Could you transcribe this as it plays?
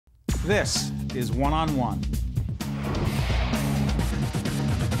This is One on One.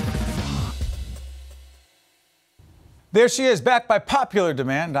 There she is, back by popular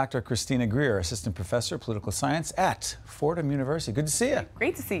demand, Dr. Christina Greer, Assistant Professor of Political Science at Fordham University. Good to see you.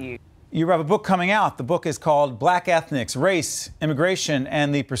 Great to see you. You have a book coming out. The book is called Black Ethnics, Race, Immigration,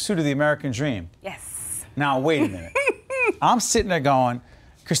 and the Pursuit of the American Dream. Yes. Now, wait a minute. I'm sitting there going,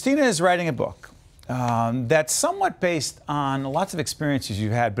 Christina is writing a book that's somewhat based on lots of experiences you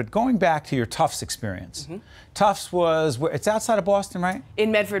had, but going back to your Tufts experience. Tufts was, it's outside of Boston, right? In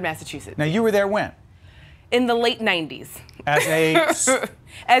Medford, Massachusetts. Now, you were there when? In the late 90s. As a...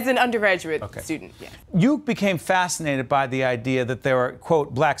 As an undergraduate student, yes. You became fascinated by the idea that there are,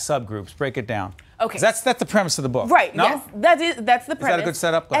 quote, black subgroups. Break it down. Okay. That's the premise of the book. Right, no? yes. That's the premise. Is that a good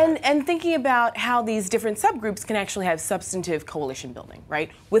setup? And thinking about how these different subgroups can actually have substantive coalition building,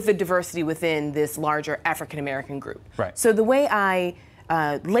 right? With the diversity within this larger African-American group. Right. So the way I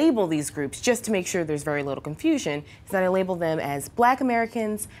label these groups, just to make sure there's very little confusion, is that I label them as Black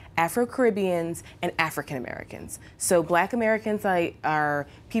Americans, Afro-Caribbeans, and African Americans. So Black Americans are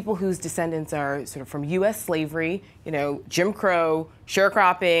people whose descendants are sort of from U.S. slavery, you know, Jim Crow,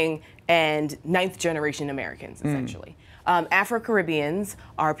 sharecropping, and ninth generation Americans, essentially. Afro-Caribbeans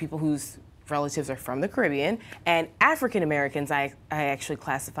are people whose relatives are from the Caribbean, and African Americans I actually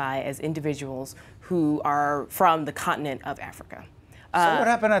classify as individuals who are from the continent of Africa. So what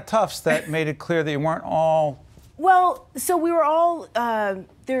happened at Tufts that made it clear that you weren't all... Well, so we were all, there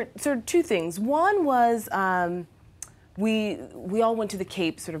are sort of two things. One was we all went to the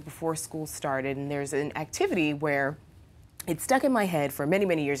Cape sort of before school started, and there's an activity where it stuck in my head for many,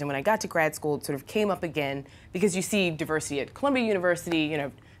 many years, and when I got to grad school, it sort of came up again because you see diversity at Columbia University, you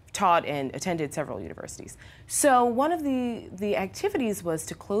know, taught and attended several universities. So one of the activities was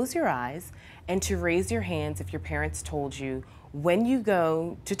to close your eyes and to raise your hands if your parents told you, when you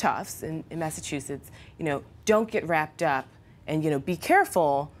go to Tufts in Massachusetts, you know, don't get wrapped up and, you know, be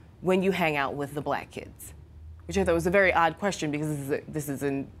careful when you hang out with the black kids. Which I thought was a very odd question because this is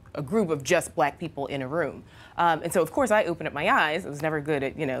a group of just black people in a room. And so, of course, I opened up my eyes. I was never good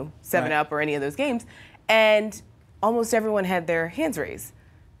at, you know, 7-Up or any of those games. And almost everyone had their hands raised,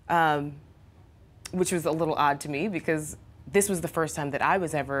 which was a little odd to me because this was the first time that I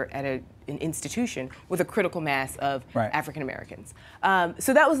was ever at an institution with a critical mass of African Americans.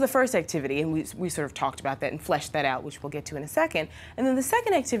 So that was the first activity, and we sort of talked about that and fleshed that out, which we'll get to in a second. And then the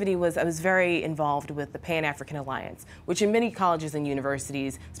second activity was I was very involved with the Pan-African Alliance, which in many colleges and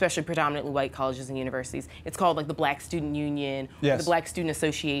universities, especially predominantly white colleges and universities, it's called like the Black Student Union, or the Black Student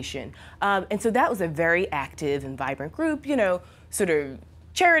Association. And so that was a very active and vibrant group, you know, sort of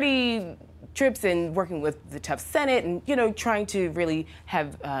charity trips and working with the Tufts Senate and, you know, trying to really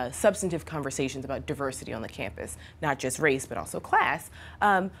have substantive conversations about diversity on the campus, not just race, but also class.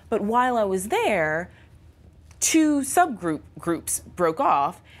 But while I was there, two groups broke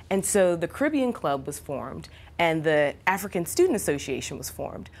off, and so the Caribbean Club was formed and the African Student Association was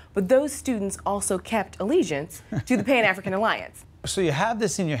formed. But those students also kept allegiance to the Pan-African Alliance. So you have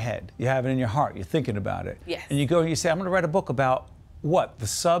this in your head, you have it in your heart, you're thinking about it. Yes. And you go and you say, I'm going to write a book about what? The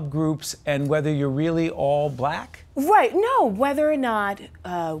subgroups and whether you're really all black? Right, no, whether or not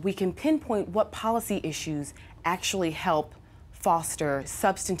we can pinpoint what policy issues actually help foster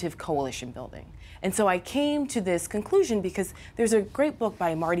substantive coalition building. And so I came to this conclusion because there's a great book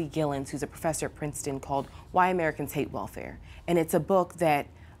by Marty Gillens, who's a professor at Princeton, called Why Americans Hate Welfare. And it's a book that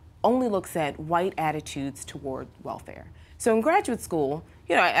only looks at white attitudes toward welfare. So in graduate school,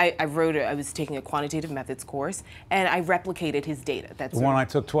 you know, I was taking a quantitative methods course, and I replicated his data. That's the one I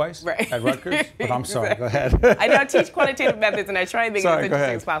took twice at Rutgers? But I'm sorry, go ahead. I now teach quantitative methods, and I try and make it as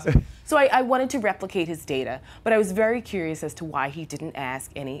interesting as possible. So I wanted to replicate his data, but I was very curious as to why he didn't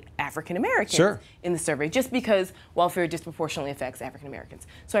ask any African Americans in the survey, just because welfare disproportionately affects African Americans.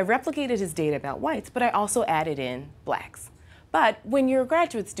 So I replicated his data about whites, but I also added in blacks. But when you're a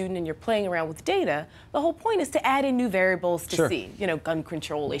graduate student and you're playing around with data, the whole point is to add in new variables to see, you know, gun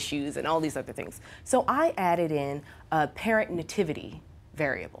control issues and all these other things. So I added in a parent nativity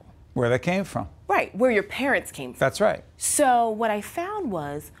variable. Where that came from. Right, where your parents came from. That's right. So what I found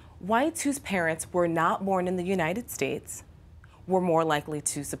was whites whose parents were not born in the United States were more likely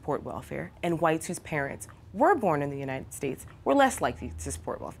to support welfare, and whites whose parents were born in the United States were less likely to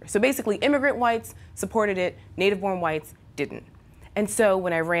support welfare. So basically, immigrant whites supported it, native-born whites didn't. And so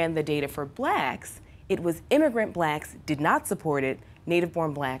when I ran the data for blacks, it was immigrant blacks did not support it,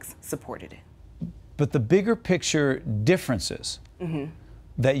 native-born blacks supported it. But the bigger picture differences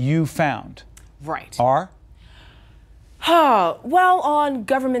that you found are? Well, on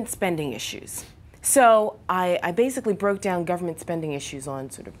government spending issues. So I basically broke down government spending issues on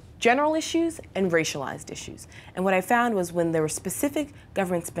sort of general issues and racialized issues. And what I found was when there were specific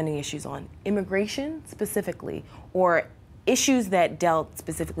government spending issues on immigration specifically, or issues that dealt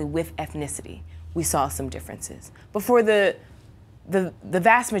specifically with ethnicity, we saw some differences. But for the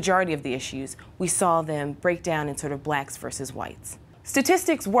vast majority of the issues, we saw them break down in sort of blacks versus whites.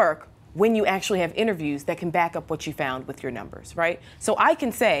 Statistics work when you actually have interviews that can back up what you found with your numbers, right? So I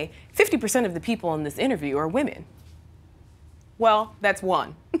can say 50% of the people in this interview are women. Well, that's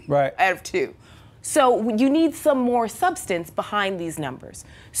one right. out of two. So you need some more substance behind these numbers.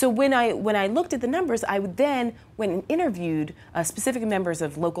 So when I looked at the numbers, I would then went and interviewed specific members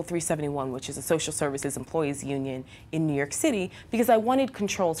of Local 371, which is a social services employees union in New York City, because I wanted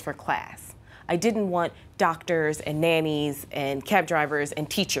controls for class. I didn't want doctors and nannies and cab drivers and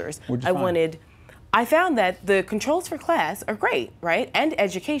teachers. What'd you find? I found that the controls for class are great, right, and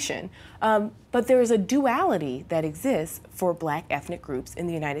education, but there is a duality that exists for black ethnic groups in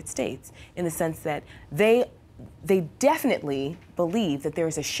the United States, in the sense that they definitely believe that there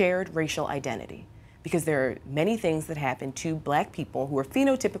is a shared racial identity, because there are many things that happen to black people who are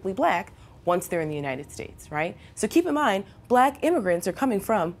phenotypically black once they're in the United States, right? So keep in mind, black immigrants are coming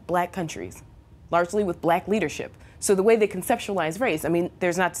from black countries, largely with black leadership. So the way they conceptualize race, I mean,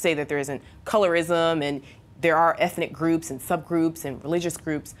 there's not to say that there isn't colorism and there are ethnic groups and subgroups and religious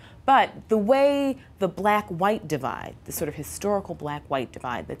groups, but the way the black-white divide, the sort of historical black-white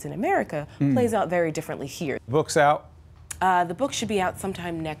divide that's in America, plays out very differently here. The book's out? The book should be out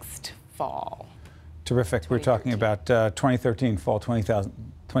sometime next fall. Terrific. We're talking about 2013, fall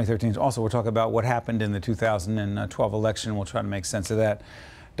 2013. Also, we'll talk about what happened in the 2012 election. We'll try to make sense of that.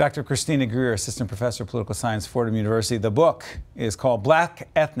 Dr. Christina Greer, Assistant Professor of Political Science, Fordham University. The book is called Black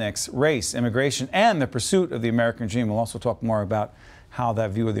Ethnics, Race, Immigration, and the Pursuit of the American Dream. We'll also talk more about how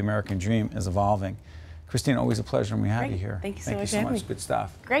that view of the American dream is evolving. Christina, always a pleasure when we have you here. Thank you so much for having me. Good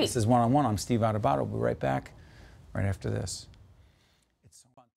stuff. Great. This is One on One. I'm Steve Adubato. We'll be right back right after this.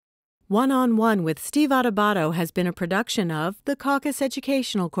 One on One with Steve Adubato has been a production of the Caucus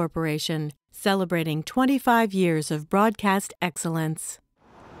Educational Corporation, celebrating 25 years of broadcast excellence.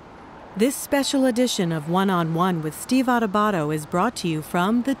 This special edition of One on One with Steve Adubato is brought to you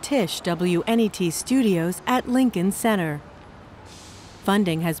from the Tisch WNET studios at Lincoln Center.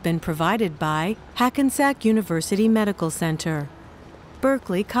 Funding has been provided by Hackensack University Medical Center,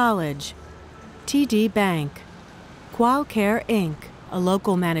 Berkeley College, TD Bank, Qualcare Inc., a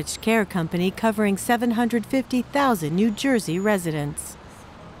local managed care company covering 750,000 New Jersey residents,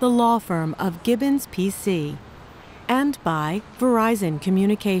 the law firm of Gibbons PC, and by Verizon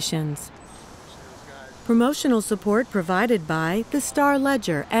Communications. Promotional support provided by the Star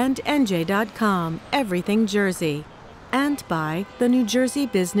Ledger and NJ.com, Everything Jersey, and by the New Jersey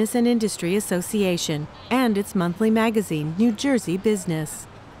Business and Industry Association and its monthly magazine, New Jersey Business.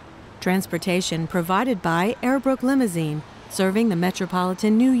 Transportation provided by Airbrook Limousine, serving the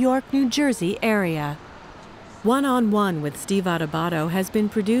metropolitan New York, New Jersey area. One on One with Steve Adubato has been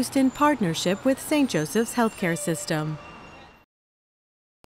produced in partnership with St. Joseph's Healthcare System.